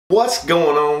What's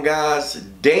going on, guys?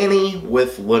 Danny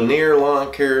with Lanier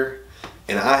Lawn Care,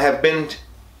 and I have been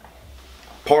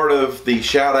part of the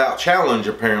Shoutout challenge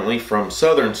apparently from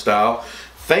Southern Stihl.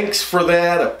 Thanks for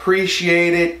that,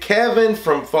 appreciate it. Kevin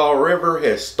from Fall River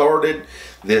has started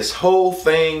this whole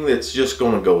thing that's just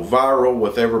going to go viral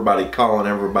with everybody calling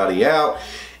everybody out.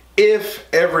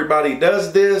 If everybody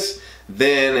does this,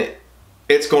 then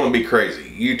it's going to be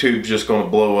crazy. YouTube's just going to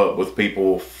blow up with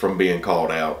people from being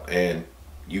called out, and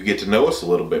you get to know us a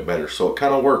little bit better, so it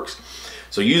kind of works.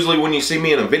 So usually when you see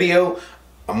me in a video,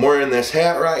 I'm wearing this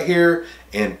hat right here,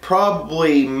 and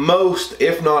probably most,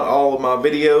 if not all, of my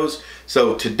videos.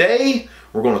 So today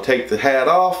we're going to take the hat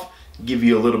off, give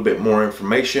you a little bit more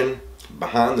information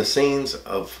behind the scenes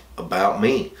of about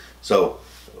me. So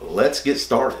let's get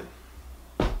started.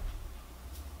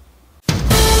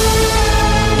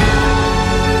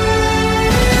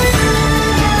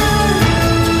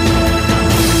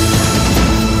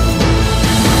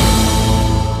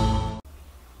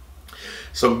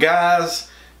 So guys,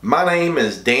 my name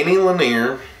is Danny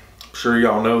Lanier. I'm sure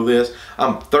y'all know this.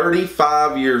 I'm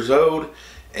 35 years old,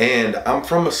 and I'm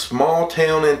from a small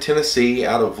town in Tennessee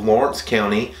out of Lawrence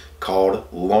County called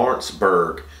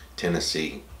Lawrenceburg,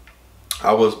 Tennessee.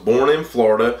 I was born in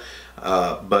Florida,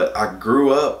 but I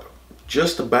grew up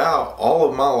just about all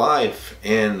of my life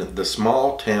in the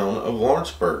small town of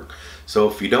Lawrenceburg. So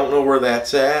if you don't know where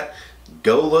that's at,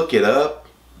 go look it up.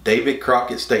 David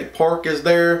Crockett State Park is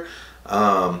there.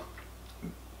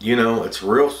 You know, it's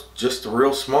just a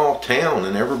real small town,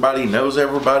 and everybody knows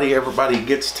everybody. Everybody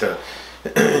gets to,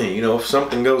 you know, if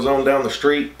something goes on down the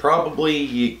street, probably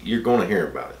you're going to hear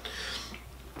about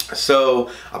it. So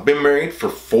I've been married for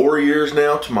 4 years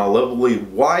now to my lovely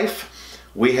wife.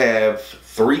 We have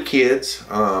 3 kids.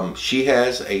 She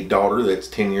has a daughter that's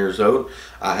 10 years old.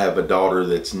 I have a daughter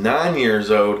that's 9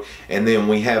 years old. And then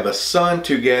we have a son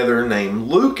together named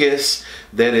Lucas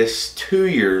that is 2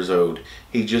 years old.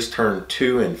 He just turned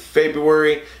 2 in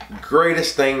February.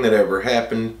 Greatest thing that ever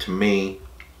happened to me,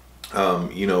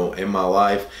 you know, in my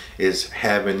life is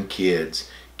having kids.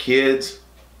 Kids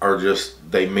are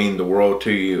just, they mean the world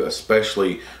to you,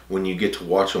 especially when you get to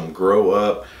watch them grow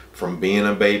up from being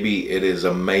a baby. It is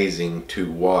amazing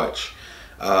to watch.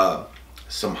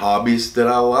 Some hobbies that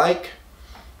I like: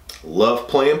 love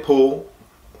playing pool.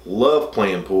 Love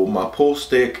playing pool. My pool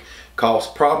stick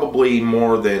costs probably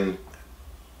more than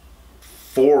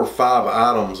 4 or 5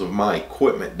 items of my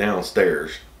equipment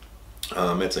downstairs.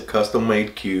 It's a custom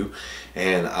made cue,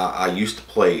 and I used to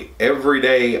play every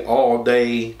day, all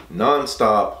day,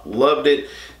 non-stop. Loved it.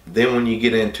 Then when you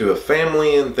get into a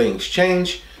family and things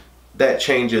change, that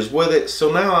changes with it.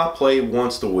 So now I play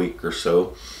once a week or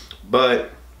so,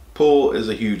 but pool is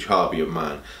a huge hobby of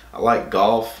mine. I like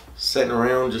golf. Sitting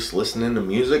around just listening to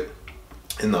music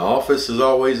in the office is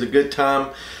always a good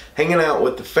time. Hanging out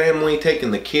with the family,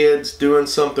 taking the kids, doing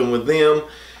something with them.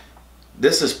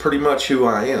 This is pretty much who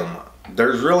I am.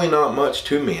 There's really not much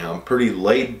to me. I'm a pretty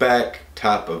laid back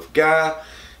type of guy.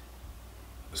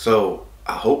 So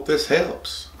I hope this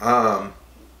helps.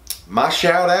 My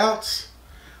shout outs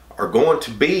are going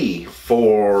to be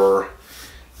for,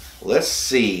 let's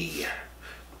see,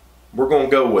 we're going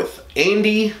to go with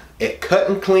Andy at Cut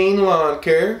and Clean Lawn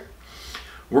Care.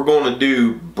 We're going to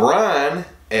do Brian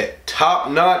at Top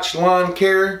Notch Lawn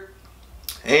Care.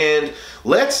 And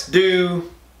let's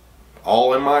do,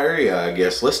 all in my area I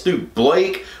guess, let's do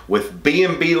Blake with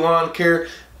B&B Lawn Care.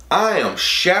 I am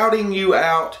shouting you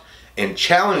out and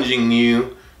challenging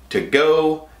you to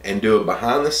go and do a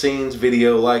behind the scenes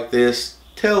video like this.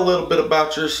 Tell a little bit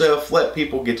about yourself, let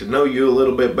people get to know you a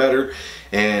little bit better,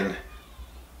 and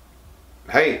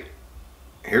hey,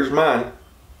 here's mine.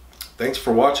 Thanks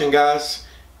for watching, guys.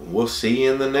 We'll see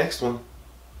you in the next one.